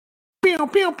Pew,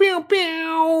 pew, pew,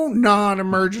 pew.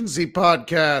 Non-emergency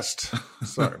podcast.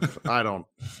 Sorry, I don't.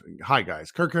 Hi, guys.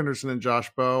 Kirk Henderson and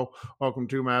Josh Bowe. Welcome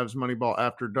to Mavs Moneyball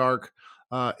After Dark.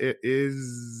 It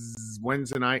is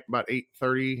Wednesday night, about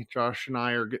 8:30. Josh and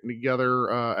I are getting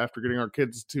together after getting our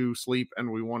kids to sleep,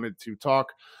 and we wanted to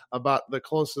talk about the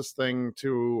closest thing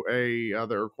to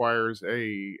that requires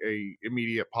a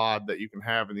immediate pod that you can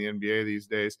have in the NBA these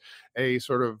days, a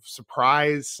sort of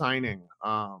surprise signing.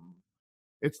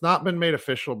 It's not been made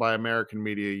official by American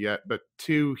media yet, but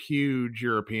two huge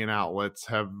European outlets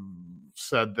have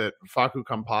said that Facu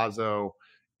Campazzo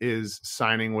is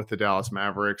signing with the Dallas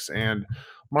Mavericks, and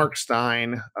Mark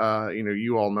Stein,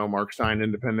 you all know Mark Stein,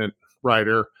 independent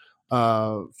writer,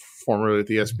 formerly at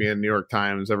the ESPN, New York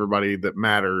Times, everybody that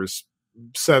matters,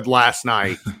 said last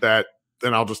night that,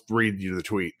 and I'll just read you the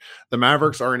tweet. The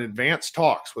Mavericks are in advanced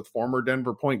talks with former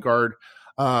Denver point guard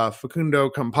Facundo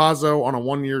Campazzo on a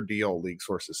one-year deal, league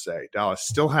sources say. Dallas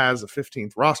still has a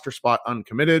 15th roster spot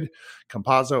uncommitted.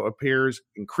 Campazzo appears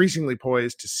increasingly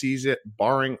poised to seize it,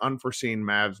 barring unforeseen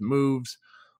Mavs moves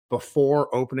before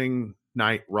opening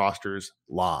night rosters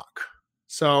lock.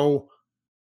 So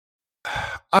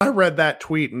I read that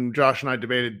tweet, and Josh and I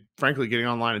debated, frankly, getting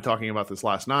online and talking about this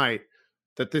last night,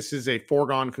 that this is a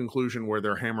foregone conclusion where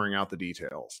they're hammering out the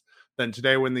details. Then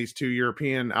today, when these two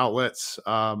European outlets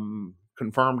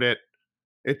confirmed it,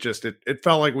 it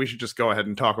felt like we should just go ahead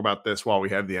and talk about this while we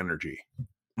have the energy.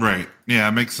 Right. Yeah,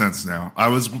 it makes sense now. I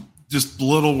was just a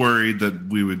little worried that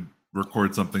we would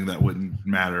record something that wouldn't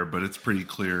matter, but it's pretty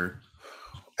clear.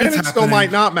 And it still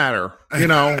might not matter,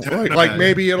 like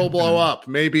maybe it'll blow up.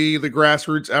 Maybe the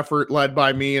grassroots effort led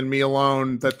by me and me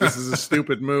alone that this is a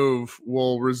stupid move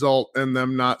will result in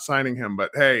them not signing him. But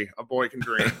hey, a boy can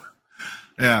dream.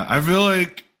 Yeah, I feel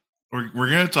like we're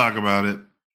going to talk about it.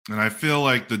 And I feel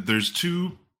like that there's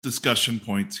two discussion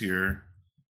points here.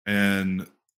 And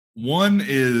one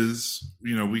is,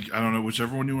 I don't know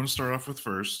whichever one you want to start off with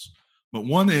first. But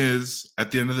one is,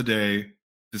 at the end of the day,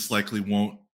 this likely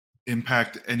won't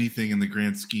impact anything in the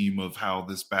grand scheme of how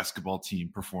this basketball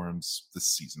team performs this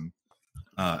season.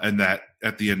 And that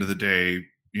at the end of the day,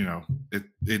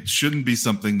 it shouldn't be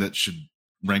something that should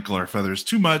rankle our feathers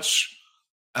too much.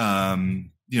 Yada,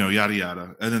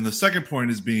 yada. And then the second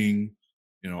point is being,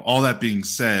 all that being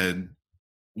said,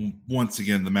 once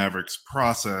again, the Mavericks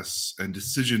process and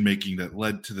decision-making that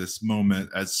led to this moment,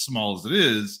 as small as it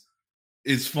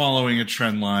is following a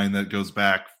trend line that goes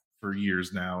back for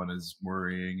years now and is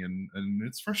worrying and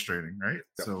it's frustrating, right?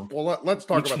 Yeah. So, well, let's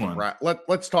talk about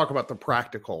let's talk about the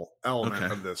practical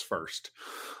element of this first.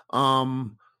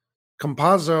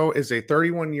 Campazzo is a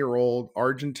 31-year-old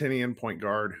Argentinian point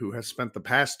guard who has spent the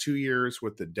past 2 years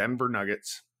with the Denver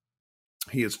Nuggets.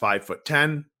 He is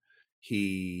 5'10".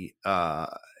 He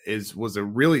was a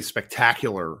really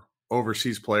spectacular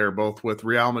overseas player, both with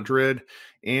Real Madrid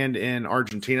and in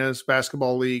Argentina's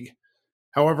basketball league.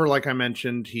 However, like I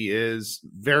mentioned, he is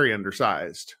very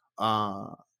undersized.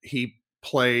 He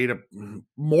played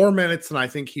more minutes than I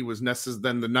think he was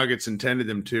than the Nuggets intended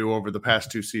him to over the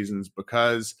past two seasons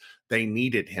because they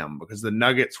needed him, because the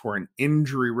Nuggets were an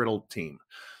injury-riddled team.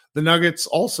 The Nuggets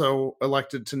also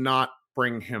elected to not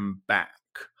bring him back.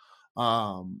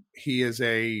 He is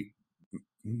a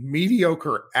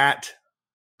mediocre at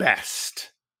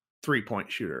best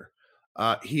three-point shooter.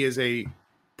 He is a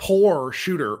poor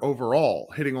shooter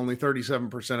overall, hitting only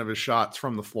 37% of his shots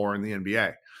from the floor in the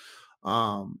NBA.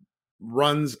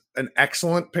 Runs an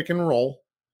excellent pick and roll,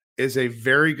 is a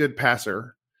very good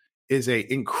passer, is a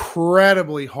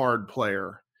incredibly hard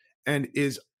player, and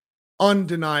is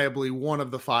undeniably one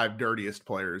of the 5 dirtiest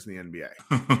players in the NBA.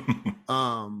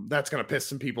 That's going to piss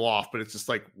some people off, but it's just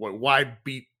like, why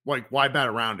bat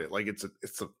around it? Like it's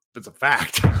a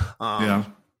fact. Yeah.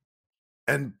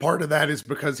 And part of that is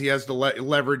because he has to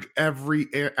leverage every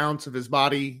ounce of his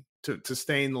body to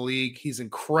stay in the league. He's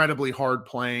incredibly hard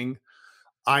playing.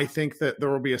 I think that there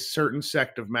will be a certain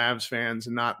sect of Mavs fans,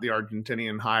 and not the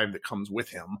Argentinian hive that comes with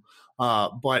him,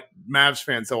 but Mavs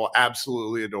fans that will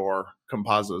absolutely adore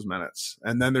Campazzo's minutes.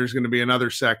 And then there's going to be another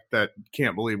sect that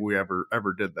can't believe we ever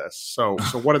did this. So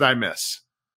what did I miss?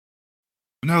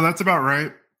 No, that's about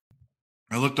right.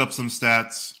 I looked up some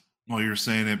stats while you were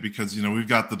saying it because, we've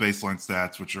got the baseline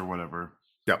stats, which are whatever.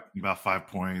 Yep. About 5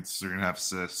 points, 3.5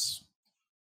 assists.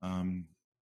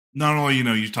 Not only,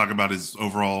 you talk about his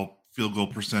overall field goal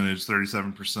percentage,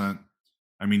 37%.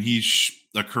 I mean, he's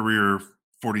a career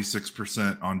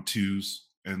 46% on twos,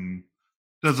 and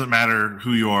it doesn't matter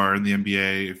who you are in the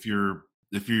NBA. If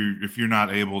you're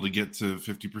not able to get to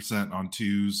 50% on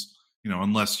twos,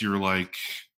 unless you're like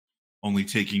only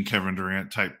taking Kevin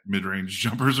Durant type mid-range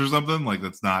jumpers or something, like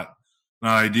that's not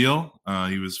not ideal.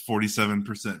 He was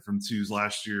 47% from twos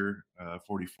last year,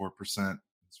 44%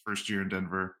 his first year in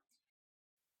Denver.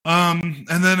 And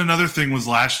then another thing was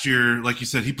last year, like you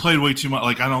said, he played way too much.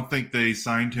 Like, I don't think they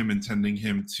signed him intending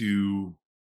him to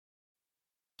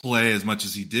play as much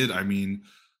as he did. I mean,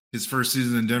 his first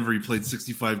season in Denver, he played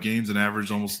 65 games and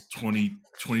averaged almost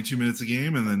 22 minutes a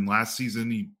game. And then last season,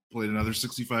 he played another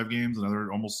 65 games,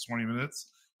 another almost 20 minutes.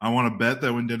 I want to bet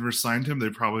that when Denver signed him, they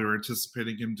probably were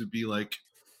anticipating him to be like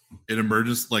an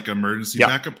emergency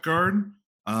backup guard.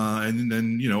 And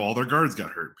then, all their guards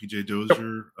got hurt. PJ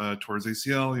Dozier tore his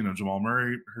ACL. Jamal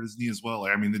Murray hurt his knee as well.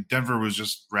 I mean, the Denver was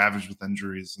just ravaged with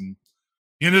injuries. And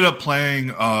he ended up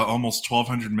playing almost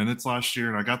 1,200 minutes last year.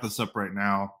 And I got this up right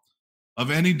now. Of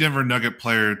any Denver Nugget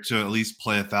player to at least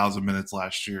play 1,000 minutes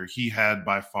last year, he had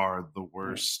by far the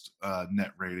worst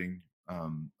net rating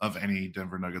of any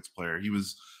Denver Nuggets player.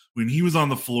 When he was on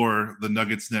the floor, the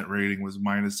Nuggets net rating was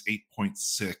minus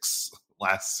 8.6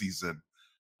 last season.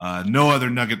 No other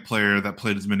Nugget player that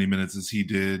played as many minutes as he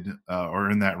did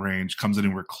or in that range comes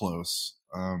anywhere close.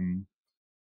 And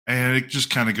it just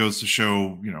kind of goes to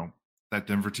show, that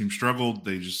Denver team struggled.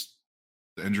 The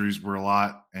injuries were a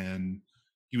lot, and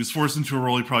he was forced into a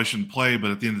role he probably shouldn't play.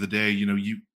 But at the end of the day,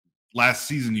 last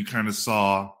season you kind of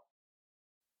saw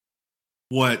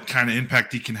what kind of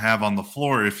impact he can have on the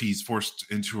floor if he's forced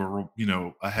into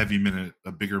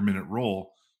a bigger minute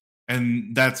role.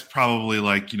 And that's probably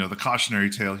the cautionary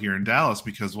tale here in Dallas,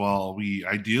 because while we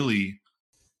ideally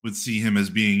would see him as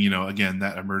being, again,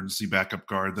 that emergency backup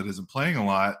guard that isn't playing a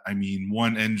lot. I mean,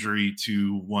 one injury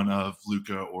to one of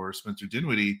Luka or Spencer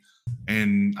Dinwiddie,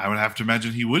 and I would have to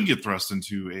imagine he would get thrust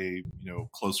into a,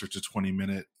 closer to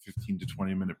 15 to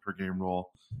 20 minute per game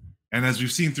role. And as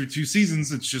we've seen through 2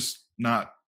 seasons, it's just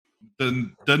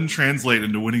doesn't translate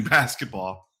into winning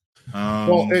basketball.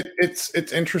 Well, it's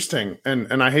interesting,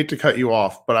 and I hate to cut you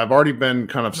off, but I've already been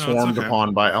kind of swarmed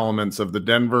upon by elements of the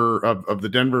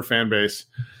Denver fan base,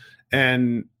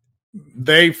 and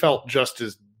they felt just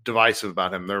as divisive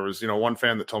about him. There was, one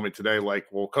fan that told me today,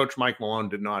 well, Coach Mike Malone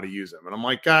didn't know how to use him, and I'm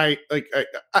like, guy,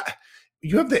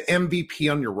 you have the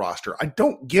MVP on your roster. I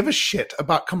don't give a shit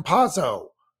about Campazzo.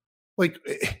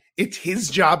 It's his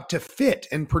job to fit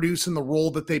and produce in the role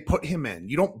that they put him in.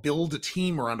 You don't build a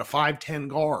team around a 5'10"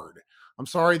 guard. I'm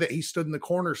sorry that he stood in the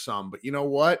corner some, but you know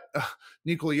what?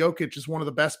 Nikola Jokic is one of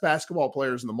the best basketball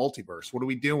players in the multiverse. What are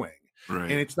we doing?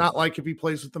 Right. And it's not like if he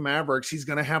plays with the Mavericks, he's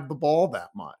going to have the ball that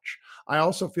much. I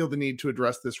also feel the need to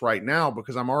address this right now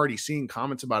because I'm already seeing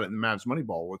comments about it in the Mavs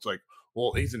Moneyball where it's like,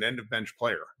 well, he's an end-of-bench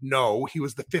player. No, he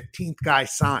was the 15th guy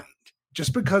signed.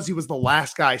 Just because he was the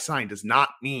last guy signed does not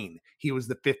mean he was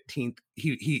the 15th.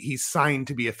 He's signed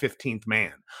to be a 15th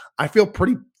man. I feel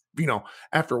pretty,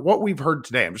 after what we've heard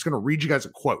today, I'm just going to read you guys a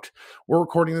quote. We're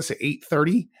recording this at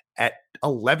 8:30. At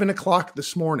 11 o'clock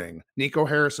this morning, Nico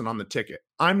Harrison on the ticket.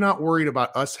 I'm not worried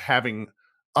about us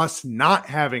not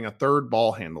having a third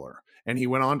ball handler. And he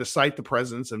went on to cite the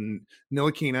presence of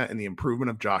Ntilikina and the improvement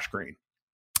of Josh Green.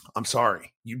 I'm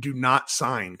sorry, you do not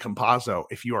sign Campazzo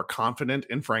if you are confident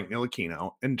in Frank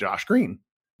Ntilikina and Josh Green.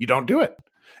 You don't do it.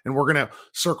 And we're going to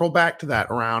circle back to that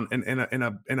around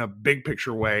in a big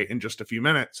picture way in just a few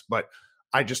minutes. But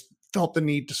I just felt the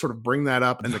need to sort of bring that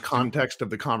up in the context of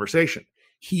the conversation.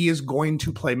 He is going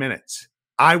to play minutes.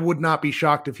 I would not be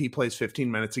shocked if he plays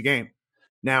 15 minutes a game.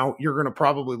 Now, you're going to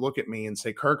probably look at me and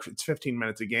say, Kirk, it's 15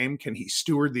 minutes a game. Can he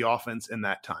steward the offense in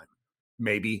that time?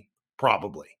 Maybe,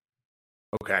 probably.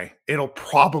 Okay, it'll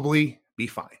probably be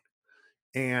fine.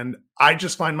 And I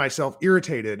just find myself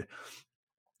irritated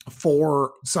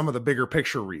for some of the bigger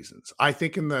picture reasons. I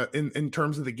think in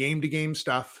terms of the game-to-game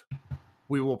stuff,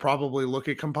 we will probably look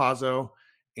at Campazzo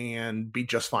and be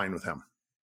just fine with him.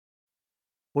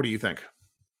 What do you think?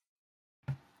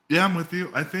 Yeah, I'm with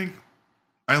you. I think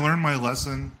I learned my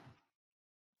lesson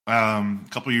a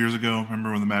couple years ago.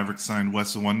 Remember when the Mavericks signed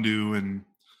Wes Iwundu, and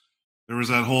there was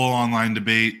that whole online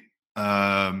debate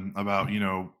about,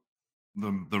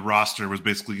 the roster was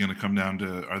basically going to come down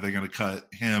to, are they going to cut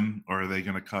him or are they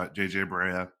going to cut JJ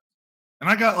Barea? And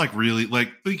I got really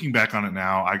thinking back on it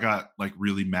now, I got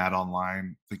really mad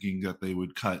online thinking that they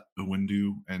would cut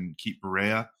Iwundu and keep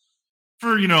Barea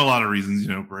for, a lot of reasons.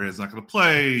 Barea's not going to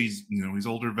play. He's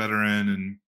older veteran,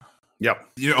 and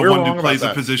Iwundu plays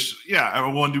a position. Yeah,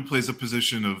 Iwundu plays a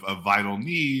position of vital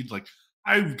need.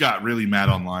 I got really mad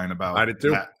online about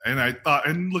that. And I thought,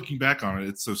 and looking back on it,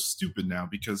 it's so stupid now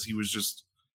because he was just,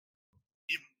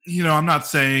 I'm not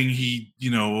saying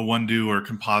Iwundu or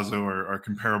Campazzo are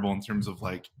comparable in terms of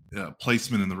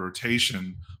placement in the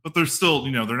rotation, but they're still,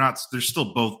 they're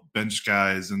still both bench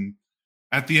guys. And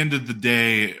at the end of the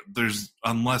day,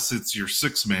 unless it's your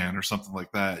sixth man or something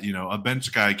like that, a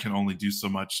bench guy can only do so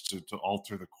much to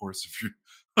alter the course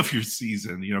of your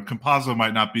season. Campazzo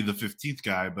might not be the 15th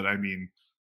guy, but I mean,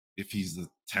 if he's the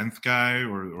 10th guy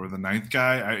or the 9th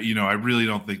guy, I really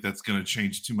don't think that's going to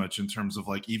change too much in terms of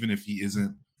like, even if he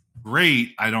isn't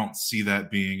great, I don't see that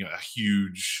being a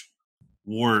huge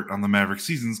wart on the Maverick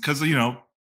seasons because,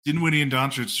 Dinwiddie and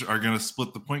Doncic are going to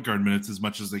split the point guard minutes as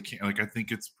much as they can. Like, I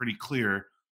think it's pretty clear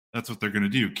that's what they're going to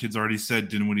do. Kids already said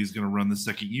Dinwiddie's going to run the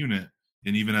second unit,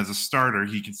 and even as a starter,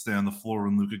 he can stay on the floor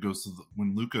when Luka goes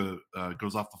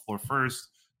goes off the floor first.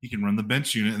 He can run the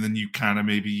bench unit, and then you kind of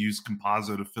maybe use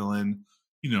Campazzo to fill in,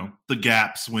 the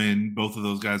gaps when both of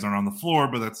those guys aren't on the floor.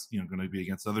 But that's going to be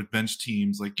against other bench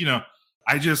teams. Like,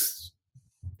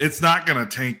 it's not going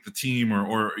to tank the team,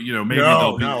 or maybe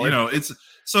they'll be, it's.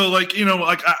 So, like,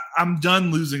 I'm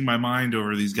done losing my mind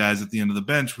over these guys at the end of the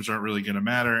bench, which aren't really going to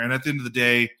matter. And at the end of the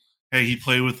day, hey, he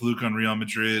played with Luka on Real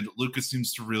Madrid. Luka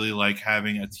seems to really like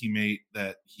having a teammate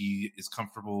that he is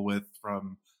comfortable with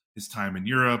from his time in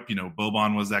Europe.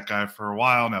 Boban was that guy for a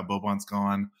while. Now Boban's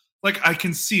gone. Like, I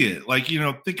can see it. Like,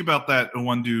 think about that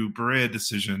Iwundu Barea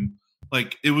decision.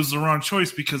 Like, it was the wrong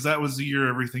choice because that was the year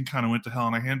everything kind of went to hell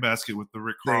in a handbasket with the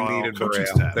Rick Carlisle coaching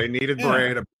staff. They needed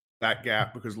Barea to that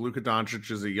gap because Luka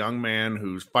Doncic is a young man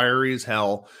who's fiery as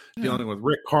hell, dealing with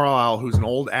Rick Carlisle, who's an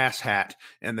old asshat,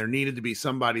 and there needed to be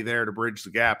somebody there to bridge the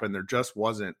gap, and there just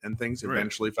wasn't, and things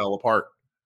eventually fell apart.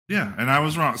 Yeah, and I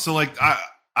was wrong. So, like,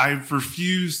 I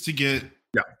refuse to get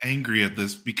angry at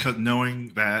this because knowing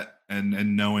that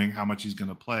and knowing how much he's going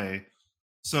to play.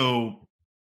 So,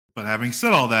 but having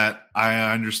said all that,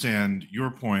 I understand your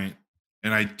point,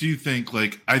 and I do think,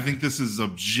 I think this is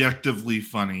objectively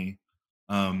funny.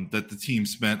 That the team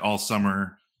spent all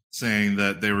summer saying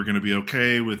that they were going to be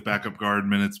okay with backup guard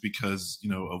minutes because,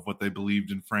 of what they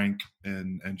believed in Frank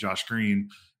and Josh Green.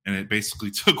 And it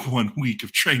basically took 1 week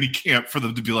of training camp for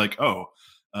them to be like, no,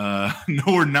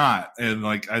 we're not. And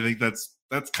I think that's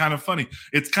kind of funny.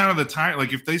 It's kind of the time,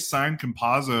 if they signed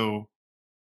Campazzo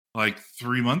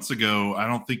 3 months ago, I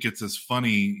don't think it's as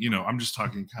funny. I'm just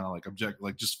talking kind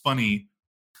of just funny.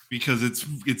 Because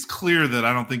it's clear that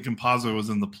I don't think Campazzo was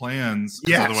in the plans.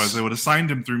 Yes. Otherwise, they would have signed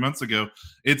him 3 months ago.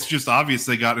 It's just obvious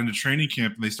they got into training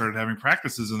camp and they started having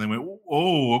practices and they went,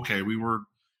 "Oh, okay, we were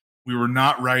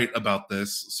not right about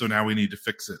this, so now we need to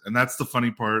fix it." And that's the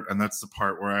funny part, and that's the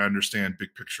part where I understand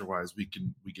big picture wise we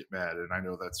get mad, and I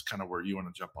know that's kind of where you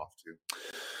want to jump off to.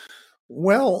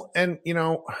 Well, and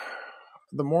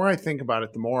the more I think about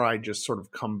it, the more I just sort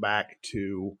of come back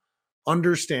to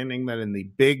understanding that in the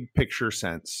big picture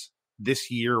sense, this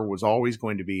year was always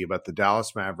going to be about the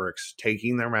Dallas Mavericks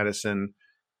taking their medicine,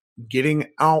 getting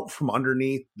out from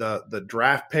underneath the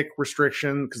draft pick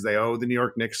restriction because they owe the New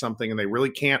York Knicks something and they really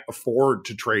can't afford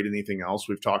to trade anything else.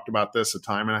 We've talked about this a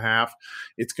time and a half.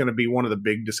 It's going to be one of the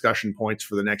big discussion points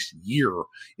for the next year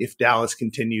if Dallas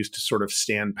continues to sort of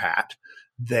stand pat.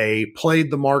 They played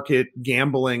the market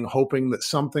gambling, hoping that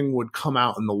something would come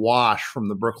out in the wash from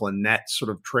the Brooklyn Nets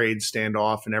sort of trade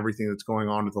standoff and everything that's going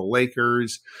on with the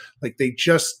Lakers. Like, they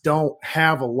just don't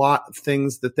have a lot of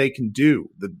things that they can do,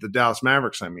 the Dallas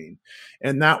Mavericks, I mean.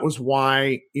 And that was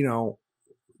why,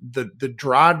 the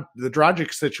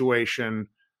Dragic situation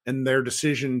and their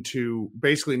decision to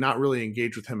basically not really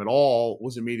engage with him at all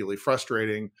was immediately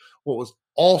frustrating. What was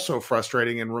also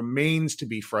frustrating and remains to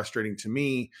be frustrating to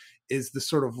me is the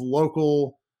sort of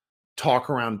local talk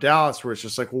around Dallas where it's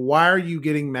just like, well, why are you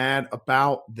getting mad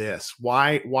about this?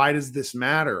 Why does this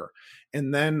matter?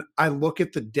 And then I look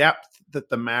at the depth that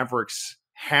the Mavericks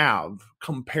have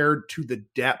compared to the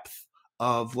depth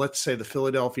of, let's say, the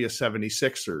Philadelphia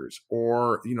 76ers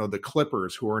or, the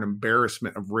Clippers, who are an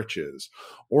embarrassment of riches,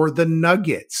 or the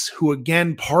Nuggets, who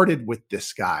again parted with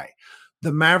this guy.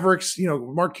 The Mavericks,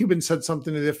 Mark Cuban said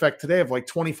something to the effect today of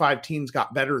 25 teams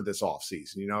got better this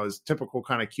offseason, as typical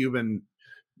kind of Cuban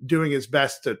doing his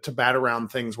best to bat around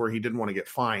things where he didn't want to get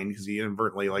fined because he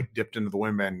inadvertently dipped into the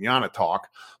Wembanyama talk.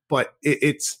 But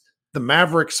it's the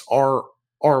Mavericks are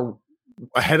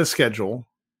ahead of schedule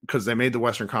because they made the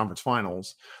Western Conference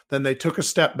Finals. Then they took a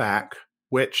step back,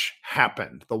 which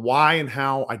happened. The why and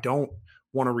how I don't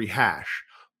want to rehash.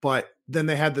 But then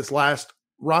they had this last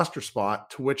roster spot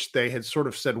to which they had sort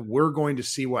of said, we're going to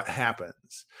see what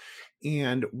happens.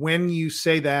 And when you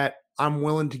say that, I'm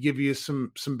willing to give you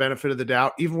some benefit of the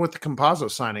doubt. Even with the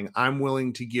Campazzo signing, I'm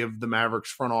willing to give the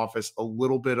Mavericks front office a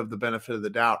little bit of the benefit of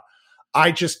the doubt.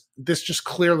 this just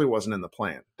clearly wasn't in the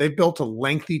plan. They've built a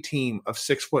lengthy team of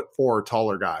 6'4" or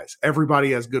taller guys.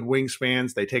 Everybody has good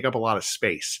wingspans. They take up a lot of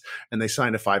space, and they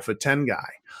signed a 5'10" guy.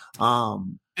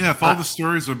 If all the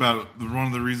stories about one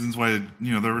of the reasons why,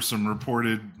 there were some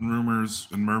reported rumors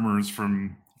and murmurs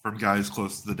from guys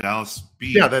close to the Dallas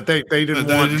beat. Yeah, that they didn't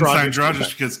sign Dragic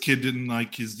because kid didn't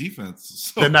like his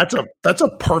defense. So. Then that's a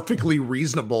perfectly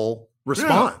reasonable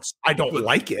response. Yeah, I don't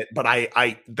like it, but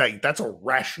that's a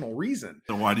rational reason.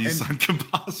 So why do you sign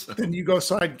Campazzo? Then you go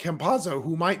sign Campazzo,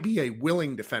 who might be a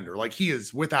willing defender. Like, he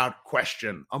is without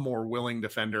question a more willing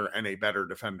defender and a better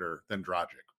defender than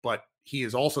Dragic, but he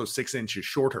is also 6 inches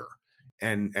shorter.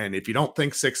 And if you don't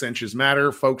think 6 inches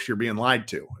matter, folks, you're being lied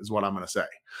to, is what I'm going to say.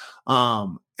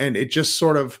 And it just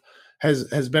sort of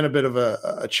has been a bit of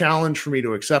a challenge for me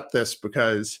to accept this,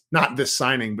 because not this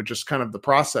signing, but just kind of the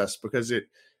process, because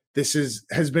this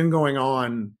has been going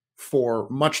on for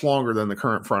much longer than the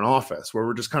current front office, where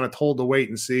we're just kind of told to wait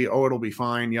and see, it'll be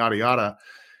fine, yada, yada.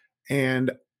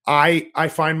 And I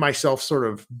find myself sort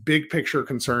of big picture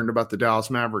concerned about the Dallas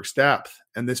Mavericks depth,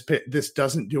 and this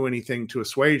doesn't do anything to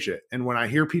assuage it. And when I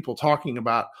hear people talking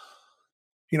about,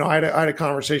 I had a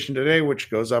conversation today, which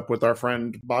goes up with our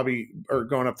friend Bobby, or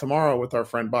going up tomorrow with our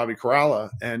friend Bobby Corrala.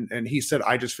 And he said,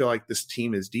 I just feel like this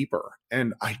team is deeper.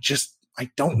 And I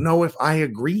don't know if I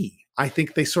agree. I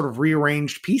think they sort of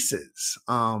rearranged pieces.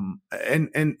 And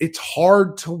it's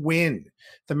hard to win.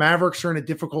 The Mavericks are in a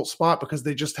difficult spot because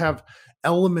they just have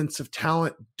elements of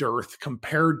talent dearth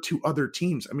compared to other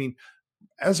teams. I mean,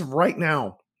 as of right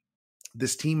now,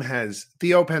 this team has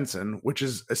Theo Pinson, which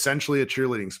is essentially a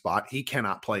cheerleading spot. He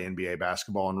cannot play NBA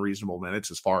basketball in reasonable minutes,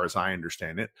 as far as I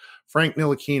understand it. Frank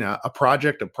Ntilikina, a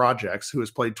project of projects, who has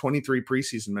played 23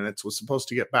 preseason minutes, was supposed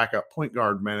to get backup point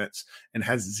guard minutes and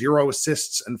has 0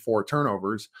 assists and 4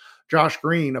 turnovers. Josh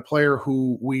Green, a player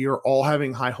who we are all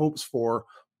having high hopes for,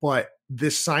 but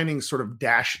this signing sort of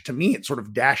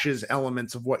dashes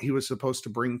elements of what he was supposed to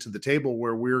bring to the table,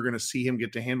 where we're going to see him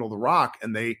get to handle the rock.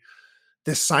 And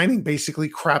this signing basically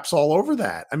craps all over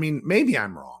that. I mean, maybe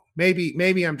I'm wrong.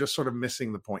 Maybe I'm just sort of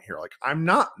missing the point here. Like, I'm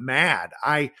not mad.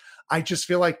 I just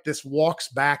feel like this walks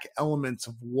back elements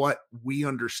of what we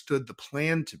understood the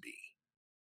plan to be.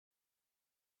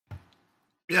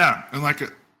 Yeah. And like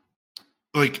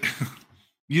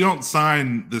you don't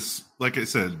sign this, like I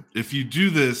said, if you do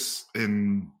this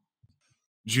in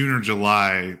June or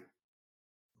July,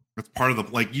 that's part of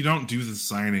you don't do the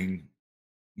signing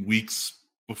weeks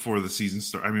before the season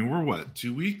starts. I mean, we're what,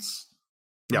 2 weeks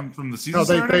from the season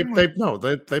starting?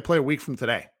 They play a week from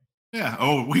today. Yeah.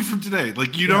 Oh, a week from today.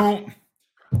 Like, you don't.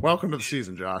 Welcome to the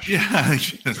season, Josh. Yeah.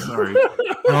 Sorry.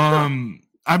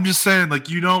 I'm just saying, like,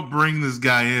 you don't bring this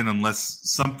guy in unless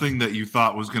something that you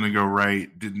thought was going to go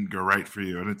right didn't go right for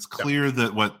you. And it's clear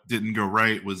that what didn't go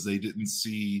right was they didn't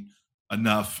see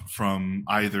enough from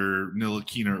either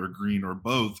Ntilikina or Green or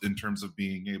both in terms of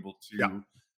being able to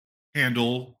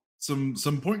handle some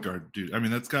point guard dude. I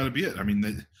mean, that's got to be it. I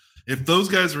mean, if those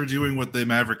guys were doing what the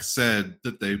Mavericks said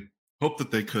that they hoped that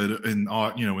they could in,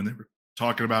 when they were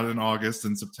talking about it in August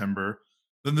and September,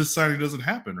 then this signing doesn't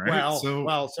happen, right?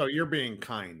 So you're being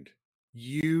kind.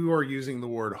 You are using the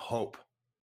word hope.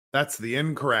 That's the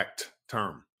incorrect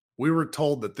term. We were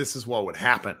told that this is what would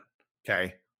happen.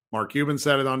 Okay. Mark Cuban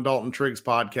said it on Dalton Triggs'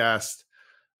 podcast.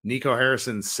 Nico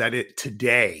Harrison said it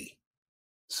today.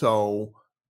 So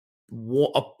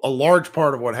a large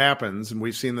part of what happens, and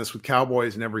we've seen this with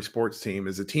Cowboys and every sports team,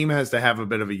 is a team has to have a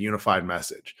bit of a unified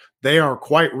message. They are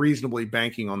quite reasonably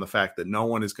banking on the fact that no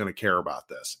one is going to care about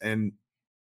this. And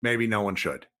maybe no one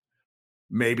should.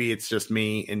 Maybe it's just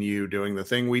me and you doing the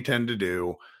thing we tend to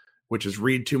do, which is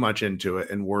read too much into it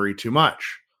and worry too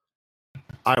much.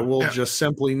 I will just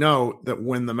simply note that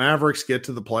when the Mavericks get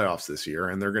to the playoffs this year,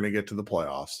 and they're going to get to the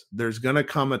playoffs, there's going to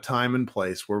come a time and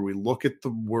place where we look at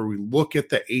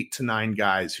the 8 to 9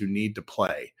 guys who need to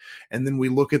play, and then we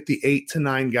look at the 8 to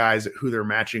 9 guys who they're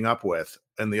matching up with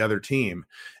and the other team,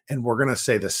 and we're going to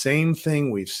say the same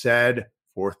thing we've said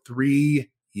for 3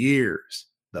 years.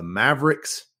 The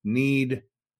Mavericks need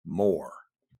more.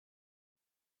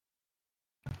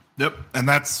 Yep, and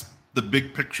that's the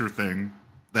big picture thing.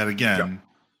 That again,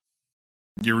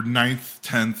 your 9th,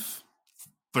 10th,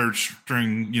 third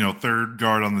string, third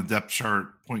guard on the depth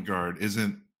chart, point guard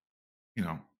isn't,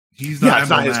 he's not. It's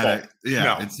not his fault. Yeah,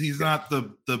 no. He's not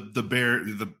the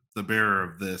bearer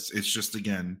of this. It's just,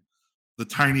 again, the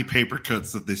tiny paper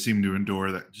cuts that they seem to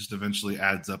endure that just eventually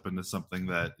adds up into something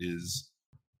that is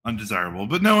undesirable.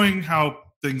 But knowing how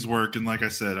things work, and like I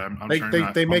said,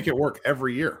 they make it work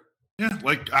every year. Yeah,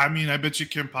 I bet you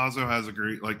Campazzo has a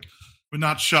great would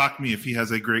not shock me if he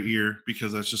has a great year,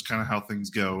 because that's just kind of how things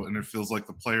go. And it feels like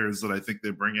the players that I think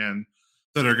they bring in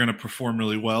that are going to perform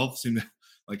really well seem to,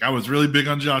 like, I was really big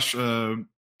on Josh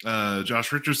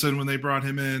Richardson when they brought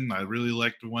him in. I really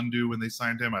liked Wundu when they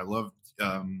signed him. I loved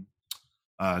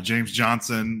James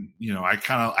Johnson.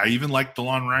 I even liked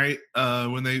DeLon Wright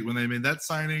when they made that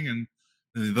signing, and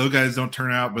those guys don't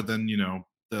turn out, but then the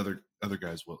other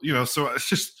guys will. So it's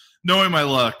just knowing my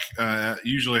luck.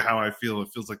 Usually, how I feel, it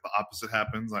feels like the opposite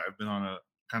happens. I've been on a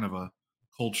kind of a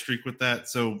cold streak with that,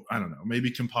 so I don't know.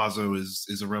 Maybe Campazzo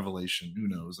is a revelation. Who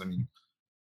knows? I mean,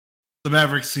 the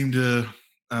Mavericks seem to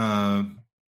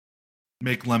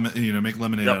make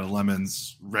lemonade out of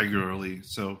lemons regularly.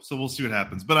 So we'll see what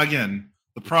happens. But again,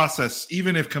 the process,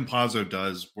 even if Campazzo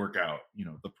does work out,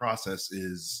 the process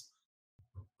is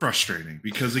frustrating,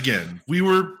 because again,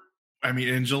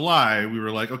 in July, we were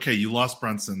like, okay, you lost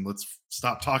Brunson. Let's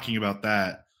stop talking about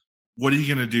that. What are you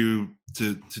going to do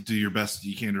to do your best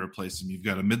you can to replace him? You've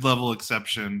got a mid-level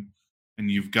exception,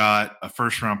 and you've got a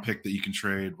first-round pick that you can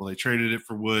trade. Well, they traded it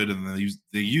for Wood, and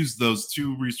they used those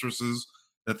two resources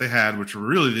that they had, which were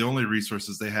really the only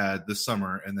resources they had this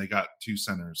summer, and they got two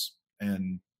centers.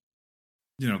 And,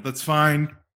 that's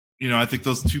fine. I think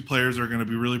those two players are going to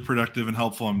be really productive and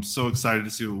helpful. I'm so excited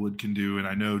to see what Wood can do. And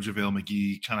I know JaVale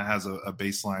McGee kind of has a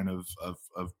baseline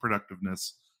of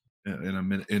productiveness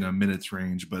in a minutes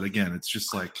range. But again, it's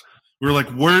just like, we're like,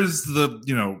 where's the,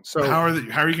 so how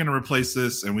are you going to replace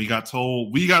this? And we got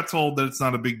told that it's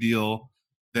not a big deal.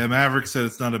 The Mavericks said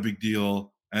it's not a big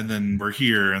deal. And then we're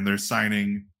here and they're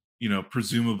signing,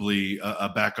 presumably a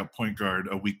backup point guard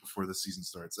a week before the season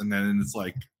starts. And then it's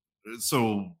like,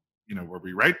 so, were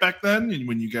we right back then? And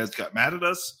when you guys got mad at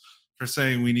us for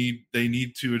saying they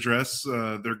need to address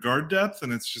their guard depth,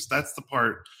 and it's just, that's the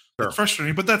part that's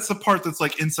frustrating. But that's the part that's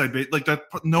like inside base, like that.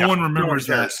 No one remembers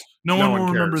that. No one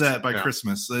will remember that by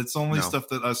Christmas. It's only stuff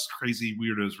that us crazy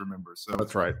weirdos remember. So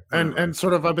that's right. And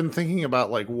sort of, I've been thinking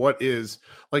about like what is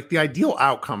like the ideal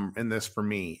outcome in this for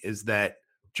me is that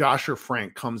Josh or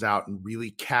Frank comes out and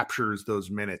really captures those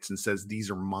minutes and says,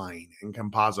 these are mine. And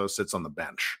Campazzo sits on the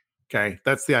bench. Okay,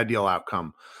 that's the ideal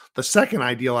outcome. The second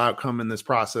ideal outcome in this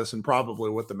process, and probably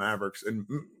with the Mavericks, and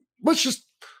let's just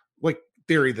like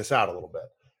theory this out a little bit.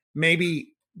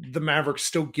 Maybe the Mavericks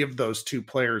still give those two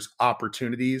players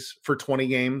opportunities for 20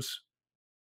 games.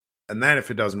 And then if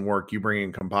it doesn't work, you bring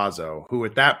in Campazzo, who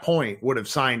at that point would have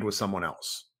signed with someone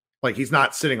else. Like, he's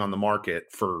not sitting on the market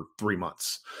for 3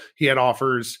 months. He had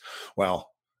offers. Well,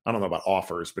 I don't know about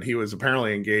offers, but he was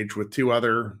apparently engaged with two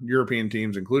other European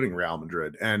teams, including Real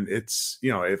Madrid. And it's,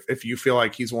 if you feel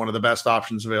like he's one of the best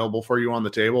options available for you on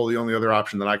the table, the only other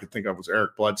option that I could think of was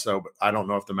Eric Bledsoe, but I don't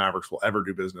know if the Mavericks will ever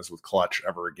do business with Clutch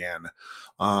ever again.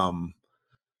 And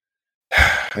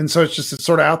so it's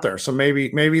sort of out there. So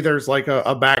maybe there's like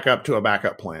a backup to a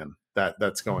backup plan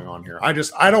that's going on here. I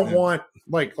don't want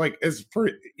like as for,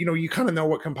 you kind of know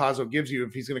what Campazzo gives you.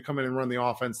 If he's going to come in and run the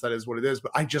offense, that is what it is.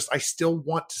 But I still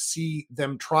want to see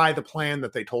them try the plan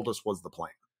that they told us was the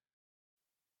plan.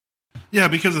 Yeah,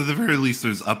 because at the very least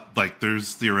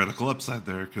there's theoretical upside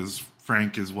there, because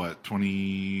Frank is what,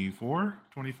 24,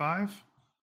 25?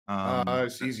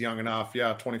 He's young enough.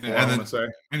 Yeah. 24, I want to say.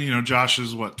 And, Josh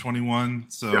is what, 21.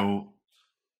 So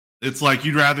it's like,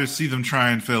 you'd rather see them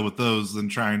try and fail with those than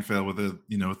try and fail with a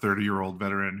 30-year-old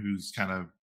veteran who's kind of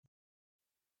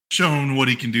shown what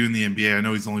he can do in the NBA. I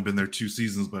know he's only been there 2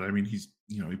 seasons, but I mean, he's,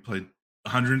 he played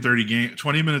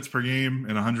 20 minutes per game,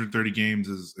 and 130 games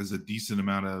is a decent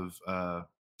amount of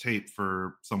tape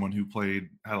for someone who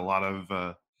had a lot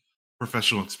of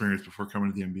professional experience before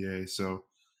coming to the NBA. So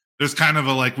there's kind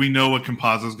of we know what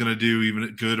Campazzo is going to do,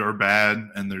 even good or bad.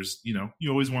 And there's, you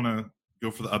always want to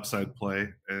go for the upside play.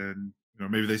 And,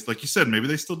 maybe they, like you said, maybe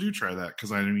they still do try that.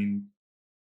 Cause I mean,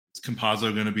 is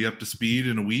Campazzo going to be up to speed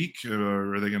in a week,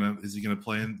 or is he going to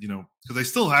play in, cause they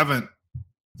still haven't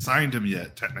signed him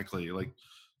yet, technically. Like,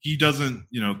 he doesn't,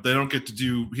 he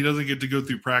doesn't get to go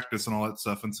through practice and all that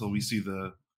stuff until we see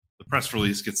the press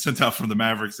release gets sent out from the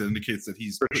Mavericks that indicates that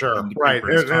he's for sure. Right.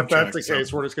 If that's the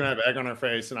case, we're just going to have egg on our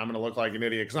face and I'm going to look like an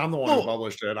idiot because I'm the one who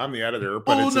published it. I'm the editor.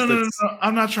 But no.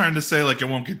 I'm not trying to say it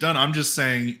won't get done. I'm just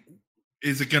saying,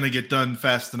 is it going to get done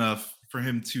fast enough for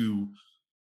him to,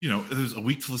 there's a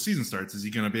week till the season starts. Is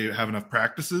he going to have enough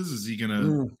practices? Is he going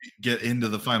to get into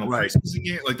the final preseason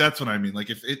game? Like, that's what I mean. Like,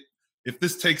 if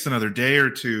this takes another day or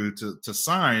two to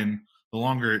sign, the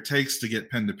longer it takes to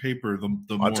get pen to paper,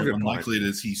 the more unlikely it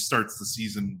is he starts the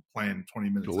season playing 20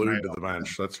 minutes. Glued to the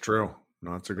bench. That's true.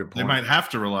 No, that's a good point. They might have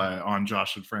to rely on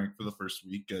Josh and Frank for the first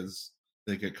week as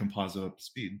they get Campazzo up to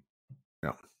speed.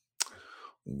 Yeah.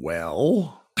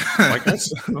 Well, Like I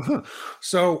said,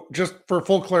 so just for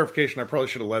full clarification, I probably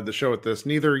should have led the show with this.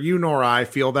 Neither you nor I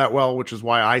feel that well, which is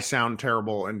why I sound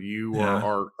terrible and you Yeah.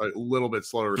 are a little bit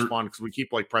slow to Thr- respond because we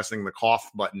keep like pressing the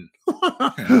cough button.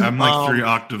 I'm like 3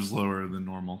 octaves lower than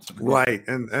normal tonight. Right.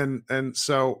 And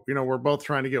so, we're both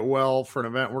trying to get well for an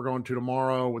event we're going to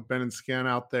tomorrow with Ben and Skin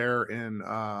out there in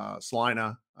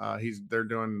Salina.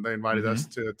 They invited us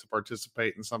to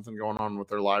participate in something going on with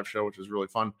their live show, which is really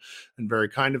fun and very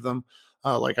kind of them.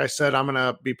 Like I said, I'm going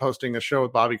to be posting a show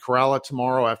with Bobby Corrala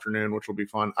tomorrow afternoon, which will be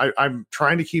fun. I'm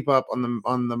trying to keep up on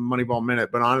the Moneyball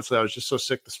Minute, but honestly, I was just so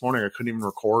sick this morning I couldn't even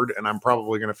record, and I'm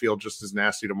probably going to feel just as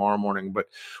nasty tomorrow morning. But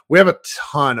we have a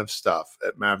ton of stuff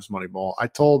at Mavs Moneyball. I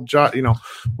told Josh,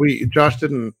 Josh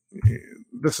didn't.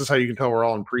 This is how you can tell we're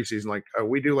all in preseason. Like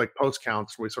we do like post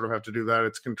counts. We sort of have to do that.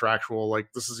 It's contractual.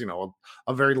 Like this is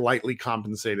a very lightly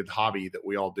compensated hobby that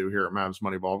we all do here at Mavs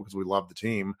Moneyball because we love the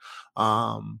team.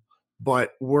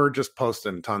 But we're just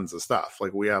posting tons of stuff.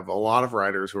 Like we have a lot of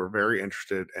writers who are very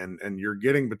interested, and you're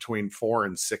getting between 4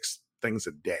 and 6 things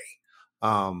a day.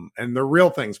 And they're real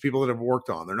things, people that have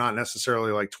worked on. They're not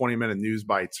necessarily like 20-minute news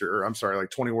bites or I'm sorry, like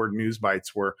 20-word news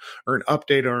bites or an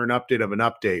update of an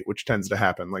update, which tends to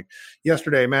happen. Like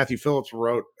yesterday, Matthew Phillips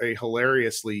wrote a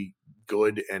hilariously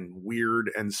good and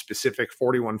weird and specific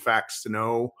 41 facts to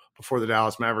know before the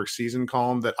Dallas Mavericks season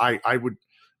column that I would,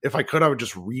 if I could, I would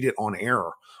just read it on air.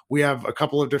 We have a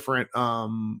couple of different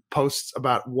posts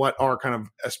about what our kind of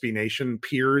SB Nation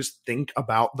peers think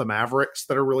about the Mavericks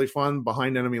that are really fun.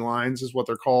 Behind Enemy Lines is what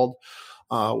they're called.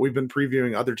 We've been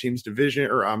previewing other teams'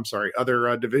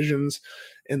 other divisions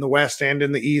in the West and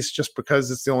in the East, just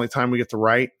because it's the only time we get to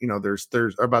write. There's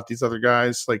about these other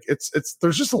guys. Like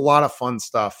there's just a lot of fun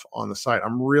stuff on the site.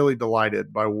 I'm really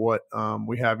delighted by what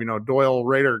we have. Doyle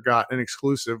Rader got an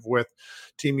exclusive with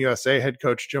Team USA head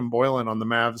coach Jim Boylan on the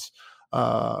Mavs.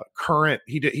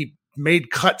 He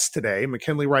made cuts today.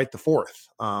 McKinley Wright the fourth.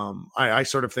 I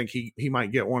sort of think he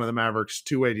might get one of the Mavericks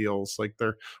two-way deals. Like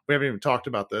we haven't even talked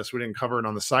about this. We didn't cover it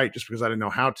on the site just because I didn't know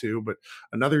how to. But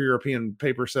another European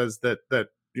paper says that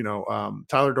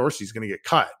Tyler Dorsey's going to get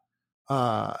cut.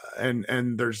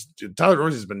 And there's Tyler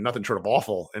Dorsey's been nothing short of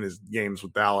awful in his games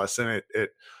with Dallas, and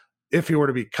if he were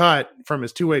to be cut from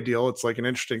his two-way deal, it's like an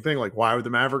interesting thing. Like, why would the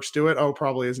Mavericks do it? Oh,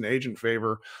 probably as an agent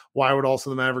favor. Why would also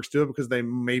the Mavericks do it? Because they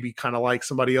maybe kind of like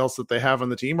somebody else that they have on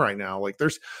the team right now. Like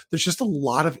there's just a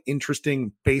lot of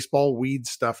interesting baseball weed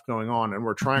stuff going on, and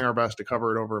we're trying our best to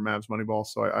cover it over at Mavs Moneyball.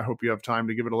 So I hope you have time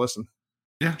to give it a listen.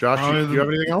 Yeah. Josh, do you have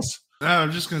anything else?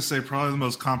 I'm just going to say probably the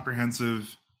most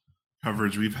comprehensive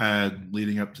coverage we've had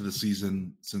leading up to the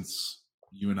season since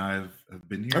you and I have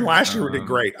been here. And last year we did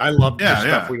great. I loved the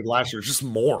stuff we did last year. Just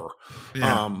more.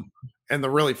 Yeah. And the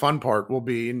really fun part will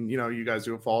be, and you guys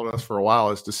who have followed us for a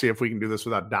while, is to see if we can do this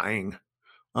without dying.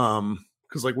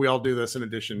 Because like we all do this in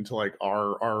addition to like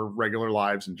our regular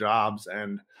lives and jobs,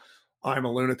 and I'm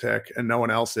a lunatic and no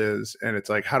one else is. And it's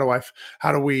like, how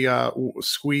do we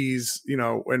squeeze,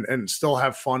 and still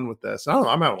have fun with this? I don't know.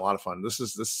 I'm having a lot of fun.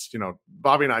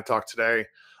 Bobby and I talked today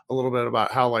a little bit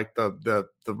about how like the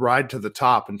ride to the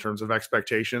top in terms of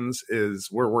expectations is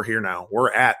we're here now.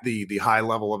 We're at the high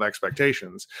level of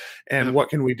expectations, and what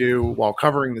can we do while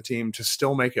covering the team to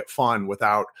still make it fun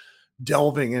without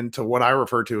delving into what I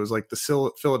refer to as like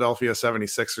the Philadelphia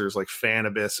 76ers, like fan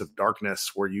abyss of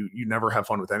darkness where you never have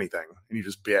fun with anything and you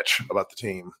just bitch about the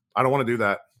team. I don't want to do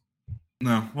that.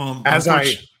 No. Well, as I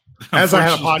had a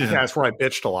podcast where I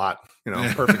bitched a lot,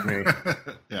 perfect me.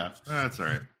 Yeah, that's all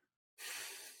right.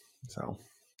 So,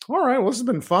 all right. Well, this has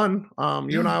been fun.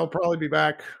 You and I will probably be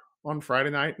back on Friday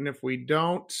night, and if we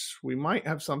don't, we might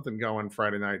have something going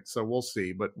Friday night. So we'll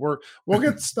see. But we'll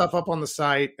get stuff up on the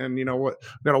site, and we've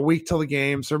got a week till the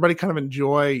game, so everybody kind of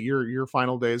enjoy your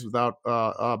final days without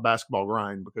a basketball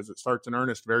grind because it starts in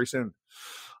earnest very soon.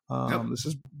 This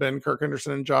has been Kirk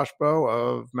Henderson and Josh Bowe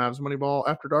of Mavs Moneyball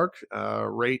After Dark.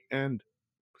 Rate and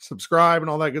subscribe and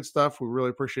all that good stuff. We really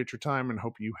appreciate your time and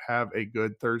hope you have a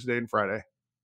good Thursday and Friday.